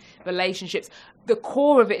issues, with relationships. The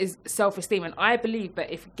core of it is self-esteem, and I believe that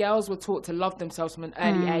if girls were taught to love themselves from an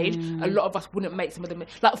early age, a lot of us wouldn't make some of them.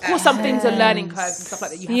 Like, of course, some things are learning curves and stuff like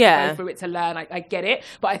that. You have to go through it to learn. I get it,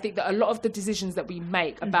 but I think that a lot of the decisions that we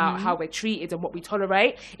make about how we're treated and what we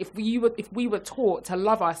tolerate, if we were taught to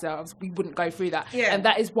love ourselves, we wouldn't go through that. Yeah. And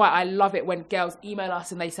that is why I love it when girls email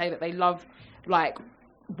us and they say that they love like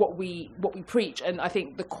what we preach. And I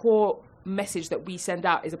think the core message that we send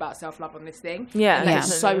out is about self-love on this thing. Yeah. And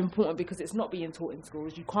that's so important because it's not being taught in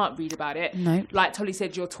schools. You can't read about it. No. Like Tolly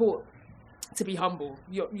said, you're taught to be humble.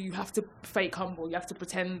 You have to fake humble. You have to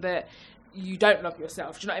pretend that you don't love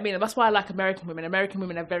yourself. Do you know what I mean? And that's why I like American women. American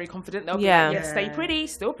women are very confident. They'll be like, stay pretty,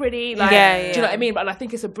 still pretty. Like, do you know what I mean? But I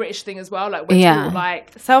think it's a British thing as well. Like, we're taught,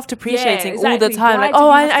 like self-depreciating all the time. Like,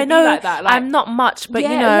 I know like that? Like, I'm not much, but you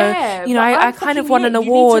know, I kind of won an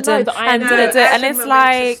award and it's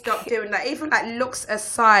like stop doing that. Even like looks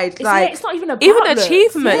aside, it's not even about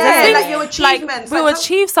achievements. Like your achievements. We'll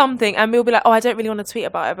achieve something and we'll be like, I don't really want to tweet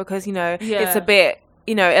about it because it's a bit.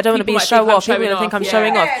 I don't want to be show off. People will think I'm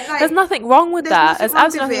showing off. Like, there's nothing wrong with that. There's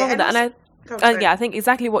absolutely nothing wrong with that. And I think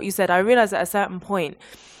exactly what you said. I realized at a certain point,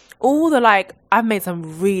 I've made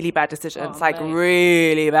some really bad decisions,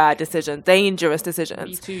 really bad decisions, dangerous decisions.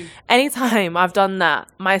 Me too. Anytime I've done that,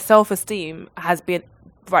 my self-esteem has been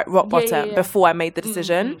rock bottom before I made the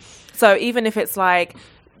decision. So even if it's like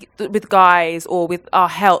with guys or with our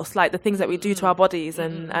health, like the things that we do to our bodies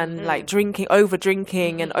and like over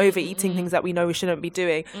drinking and overeating things that we know we shouldn't be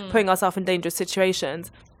doing, putting ourselves in dangerous situations.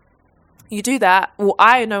 You do that. Well,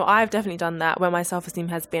 I know I've definitely done that when my self-esteem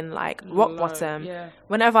has been like rock bottom. Yeah.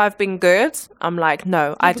 Whenever I've been good, I'm like,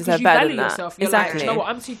 no, I deserve better than that. Yourself. Exactly. Like, you know what?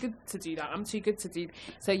 I'm too good to do that. I'm too good to do.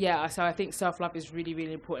 So I think self-love is really,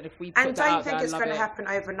 really important. If we put that out there, and don't think it's going to happen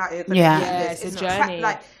overnight. It's a journey.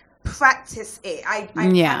 Practice it. I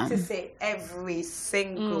practice it every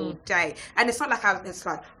single day, and it's not like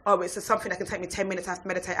it's something that can take me 10 minutes. I have to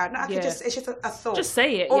meditate out. No, it's just a thought. Just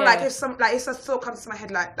say it. Or like if a thought comes to my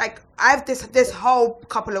head, like I've this whole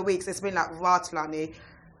couple of weeks, it's been like, Ratlani,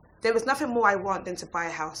 there was nothing more I want than to buy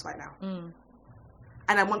a house right now,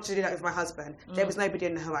 and I want to do that with my husband. There was nobody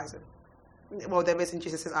in the horizon. Well, there is in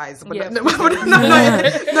Jesus' eyes, but not in my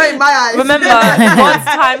eyes. Remember, God's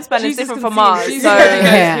time span is different from ours, so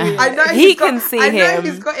I know he can see him. I know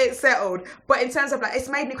he's got it settled, but in terms of like, it's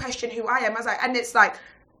made me question who I am. I was like, and it's like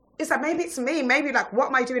maybe it's me. Maybe like, what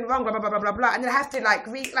am I doing wrong? Blah blah blah blah blah. And then I have to like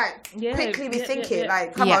quickly rethink it.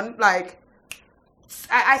 Like, come on, like.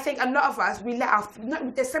 I think a lot of us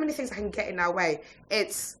there's so many things that can get in our way.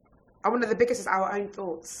 One of the biggest is our own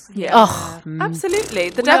thoughts. Yeah. Oh, absolutely.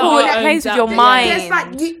 The devil plays with your mind.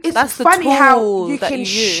 It's funny how you can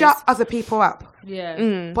shut other people up.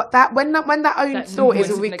 Yeah. But when that own thought is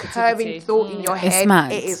a recurring thought in your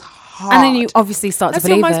head, it is hard. And then you obviously start to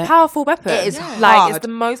believe it. That's your most powerful weapon. It is hard. Like, it's the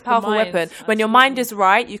most powerful weapon. When your mind is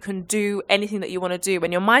right, you can do anything that you want to do.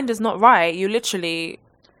 When your mind is not right, you literally...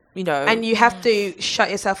 And you have to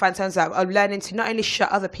shut yourself out in terms of learning to not only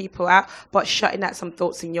shut other people out, but shutting out some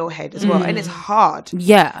thoughts in your head as well. And it's hard.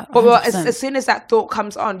 Yeah. But as soon as that thought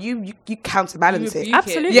comes on, you counterbalance it.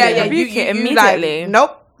 Absolutely. Yeah. You rebuke it immediately. Like,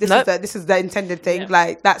 nope. This is the intended thing,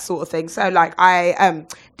 like that sort of thing. So like I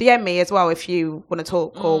DM me as well if you want to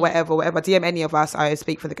talk or whatever. DM any of us. I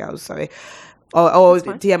speak for the girls, sorry. Or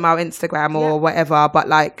DM our Instagram or whatever. But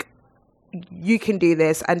like, you can do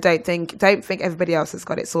this, and don't think everybody else has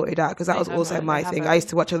got it sorted out, because that was also my thing. I used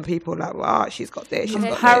to watch other people like, wow, she's got this,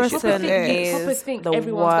 comparison is the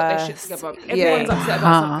everyone's got their shit together. Everyone's upset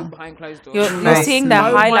about something behind closed doors. You're seeing their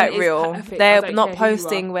highlight reel. They're not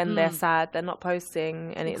posting when they're sad. They're not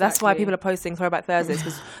posting any. That's why people are posting Throwback Thursdays,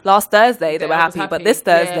 because last Thursday they were happy, but this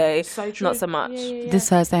Thursday not so much. This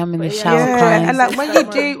Thursday I'm in the shower crying. And like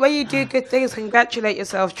when you do good things, congratulate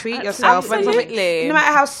yourself, treat yourself. Absolutely. No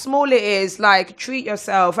matter how small it is, like, treat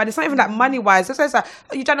yourself. And it's not even like money wise. It's like,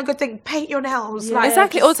 you've done a good thing, paint your nails. Like,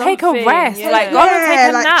 exactly. Or take a rest. Like, go and take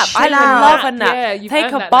a nap. I love a nap.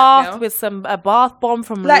 Take a bath with a bath bomb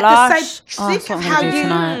from Lush. Think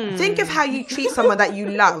of how you treat someone that you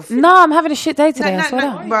love. No, I'm having a shit day today. I swear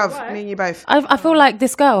down. Bruv, me and you both. I feel like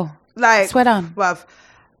this girl. Like, swear down. Bruv,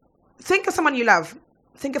 think of someone you love.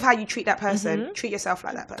 Think of how you treat that person. Treat yourself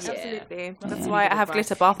like that person. Absolutely. That's why I have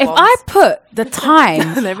glitter bath bombs. If I put the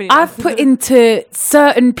time I've put into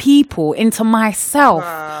certain people, into myself,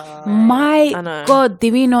 my God,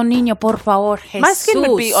 divino niño, por favor, Jesus. My skin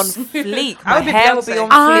would be on fleek. My hair would be on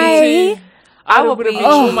fleek. I would have reached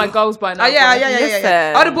all my goals by now.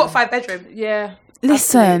 I would have bought 5 bedroom. Yeah.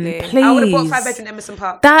 Listen, Absolutely. please. I would have bought 5 beds in Emerson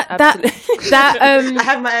Park. that I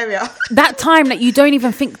have my area. that time that you don't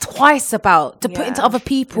even think twice about to put Yeah, into other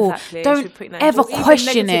people. exactly. Don't Should put that ever in. Even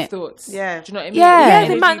question negative it. Thoughts. Yeah. Do you know what I mean? Yeah. Yeah, Energy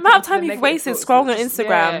the you amount put of time into you've negative wasted thoughts scrolling on is just-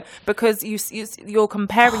 Instagram yeah. because you're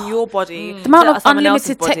comparing your body. The amount to of someone else's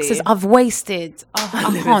unlimited texts body. I've wasted. Oh, I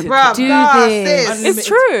can't Bruh, do nah, this. sis. It's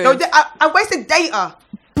true. No, I wasted data.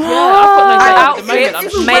 Yeah, I've got no data at the Outfits, moment. I'm even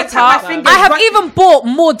just worked makeup. out my fingers. I have But- even bought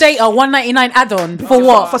more data, $1.99 add-on. For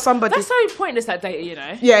what? For somebody. That's so pointless, that data, you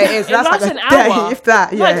know. Yeah, it is. It That's lasts like an a day, hour. if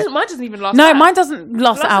that. Yeah. Mine doesn't even last. No, that. mine doesn't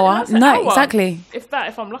last an It hour. lasts an No, hour. exactly. If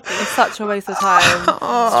I'm lucky. It's such a waste of time.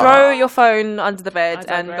 Throw your phone under the bed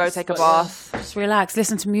I and go digress, take a but bath. Just relax,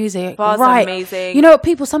 listen to music. Bars are right. amazing. You know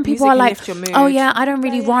what some people Music are can like, lift your mood. oh yeah, I don't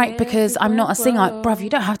really write because I'm not a singer. Bruv, you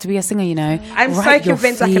don't have to be a singer, you know. I'm so Write your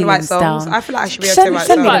convinced I can write feelings songs. down. I feel like I should be able Send- to write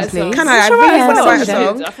send me songs. them, please. Can I? I Sure, really yeah, want to send write a me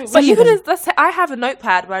them. song. I think But we you should- could. Let's say I have a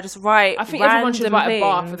notepad where I just write. I think everyone should write a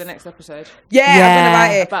bar for things. the next episode. Yeah, I'm Yeah. gonna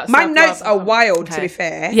write it. About My self-love notes and are stuff. wild, to Okay. be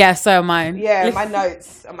fair. Yeah, so mine. Yeah, my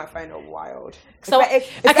notes on my phone are wild. So if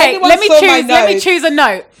okay, anyone let me saw my choose. Let me notes- choose a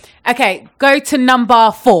note. Okay, go to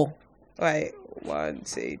number 4. Wait, 1,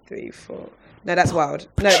 2, 3, 4. No, that's wild.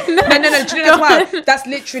 No. Do you know that's wild? That's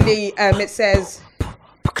literally. It says.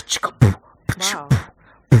 Wow.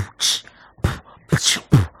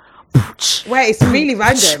 Wait, it's really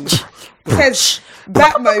random. It says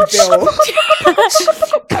Batmobile,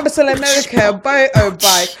 Capital America, boat oh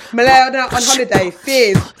bike, Malaya on holiday,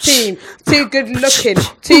 fears, teen, too good looking,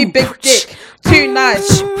 too big dick, too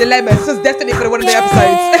nice, dilemma. This was definitely for one of the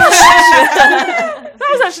episodes. That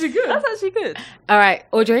was actually good. That's actually good. All right,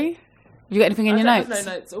 Audrey, have you got anything in your I don't notes? have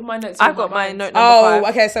no notes. All my notes. are I've in got my mind. note number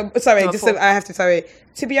 5. Okay, so sorry, Number just 4. I have to sorry.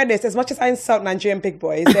 To be honest, as much as I insult Nigerian big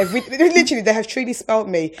boys, literally they have truly spelt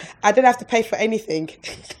me. I don't have to pay for anything.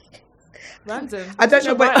 Random. I don't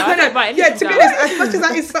know, but I don't write yeah. anything To be down. honest, as much as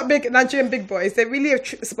I insult Nigerian big boys, they really have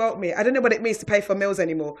spelt me. I don't know what it means to pay for meals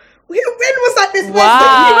anymore. When was that this Wow.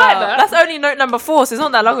 lesson? like that? That's only note number 4, so it's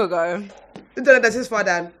not that long ago. No, this is far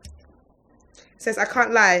down. It says I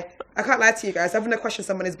can't lie to you guys. Having to question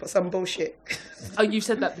someone is some bullshit. Oh, you've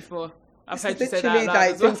said that before. I've heard you say that. Literally out loud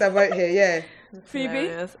like as well. things I wrote here. Yeah. Phoebe.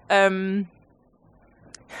 Hilarious.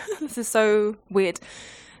 This is so weird.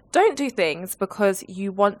 Don't do things because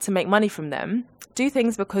you want to make money from them. Do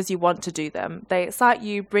things because you want to do them. They excite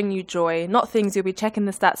you, bring you joy, not things you'll be checking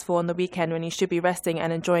the stats for on the weekend when you should be resting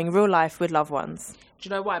and enjoying real life with loved ones. Do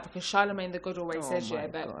you know why? Because Charlemagne the God always says, yeah,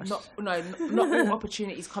 that not all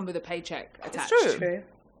opportunities come with a paycheck attached. true. True.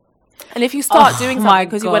 And if you start doing my something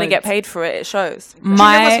because you want to God. get paid for it, it shows. Do you know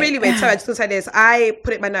what's really weird? Sorry, I just want to say this. I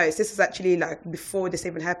put it in my notes. This is actually like before this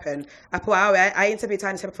even happened. I put out, I interviewed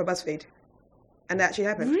Tiny Temper for BuzzFeed. And that actually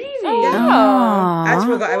happened. Really? Yeah. I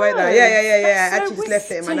actually forgot I wrote that. Yeah. I That's actually so just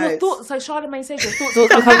left it in my so your notes. thoughts, so Charlemagne says your thoughts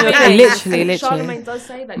Thoughts become become your your things. things. Literally. Charlemagne does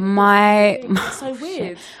say that. My- so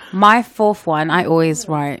weird. My 4th one, I always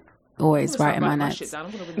write in my Shit notes. down.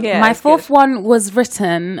 I'm gonna read Yeah. My it's 4th good. one was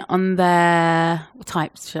written on the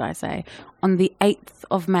types, should I say, on the 8th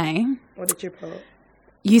of May. What did you put?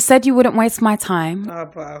 You said you wouldn't waste my time. Oh,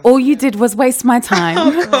 bro. All you did was waste my time.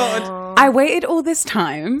 Oh, God. I waited all this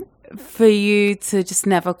time for you to just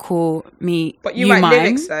never call me. But you write mine.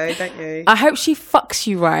 lyrics, though, don't you? I hope she fucks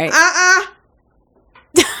you right.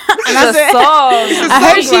 And That's a song. It's a I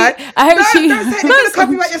hope song, she. right? I hope she. Don't say they're going to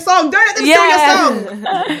copyright your song. Don't let them steal your song.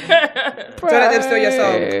 Don't let them steal your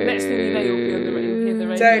song. Next thing you know, you'll hear the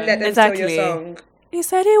radio. Don't let them Exactly. steal your song. He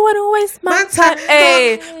said he wouldn't waste my My time. time.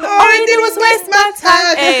 Hey, All I did was waste my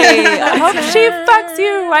time. Hey, I hope she fucks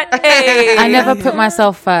you right. Hey. I never put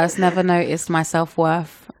myself first. Never noticed my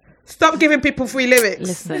self-worth. Stop giving people free lyrics.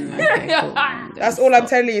 Listen. Okay, cool. That's all I'm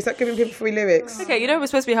telling you. Stop giving people free lyrics. Okay, you know we're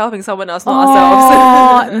supposed to be helping someone else, not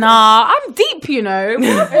ourselves. Oh, nah, I'm deep, you know.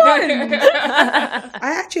 I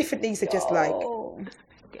actually think these are just like,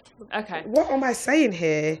 Okay. what am I saying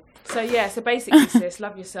here? So yeah, so basically, sis,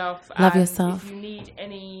 love yourself. Love and yourself. If you need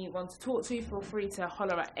anyone to talk to, feel free to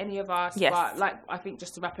holler at any of us. Yes. But like, I think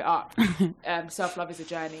just to wrap it up, self-love is a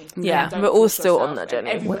journey. Yeah, Don't we're all force still yourself, on that and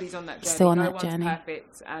journey. Everybody's on that journey. Still on no that one's journey.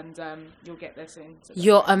 perfect, and you'll get there soon. So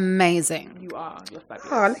You're amazing. you are. You're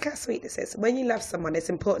fabulous. Oh, look how sweet this is. When you love someone, it's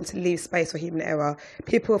important to leave space for human error.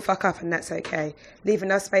 People will fuck up and that's okay. Leave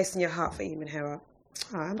enough space in your heart for human error.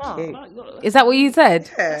 Oh, I'm cute. Is that what you said?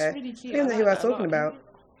 Yeah. That's really cute. I don't know I who I like was that a talking lot. about.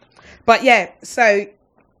 But yeah, so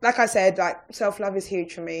like I said, like self-love is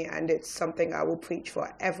huge for me and it's something I will preach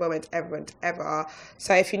forever and ever and ever.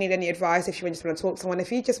 So if you need any advice, if you just want to talk to someone,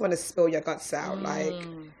 if you just want to spill your guts out, like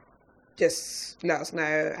just let us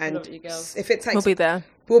know. And Love you, girls. if it takes, We'll be there.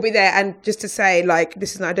 we'll be there. And just to say, like,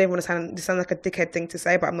 this is not, I don't want to sound like a dickhead thing to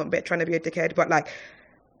say, but I'm not trying to be a dickhead, but like,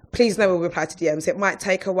 please know we'll reply to DMs. It might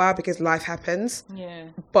take a while because life happens, Yeah.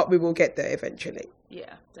 but we will get there eventually.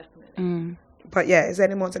 Yeah, definitely. But yeah, is there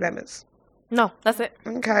any more dilemmas? No, that's it.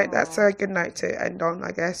 Okay, that's a good note to end on,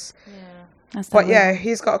 I guess. Yeah. That's But lovely. yeah,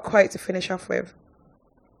 he's got a quote to finish off with.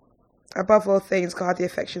 Above all things, guard the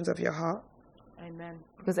affections of your heart. Amen.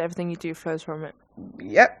 Because everything you do flows from it.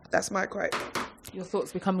 Yep, that's my quote. Your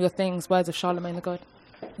thoughts become your things. Words of Charlemagne the God.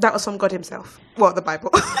 That was from God himself. Well, the Bible.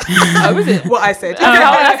 Oh, is it? What I said.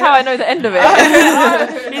 That's how I know the end of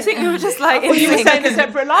it. You think we were just like in You were sync? saying a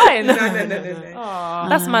separate line. No.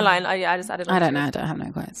 That's my line. I just added. I don't know. I don't have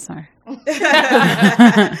no quotes. Sorry. All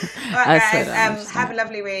right, swear guys, that much, have a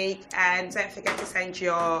lovely week, and don't forget to send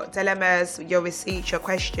your dilemmas, your receipts, your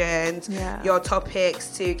questions, Yeah. your topics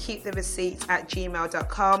to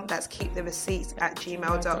keepthereceipts@gmail.com. That's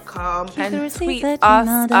keepthereceipts@gmail.com. And the receipts tweet at us.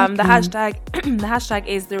 gmail.com. The hashtag the hashtag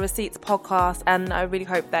is the receipts podcast, and I really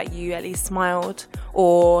hope that you at least smiled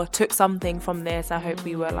or took something from this. I hope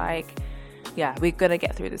we were like, yeah, we're gonna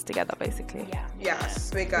get through this together, basically. Yeah.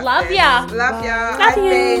 Yes, we got Love this. ya. Love ya. Love I've you.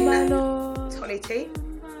 been Tolly T.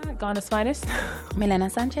 Ghana's finest. Milena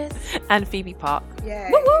Sanchez. And Phoebe Park. Yay.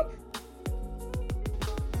 Woo woo.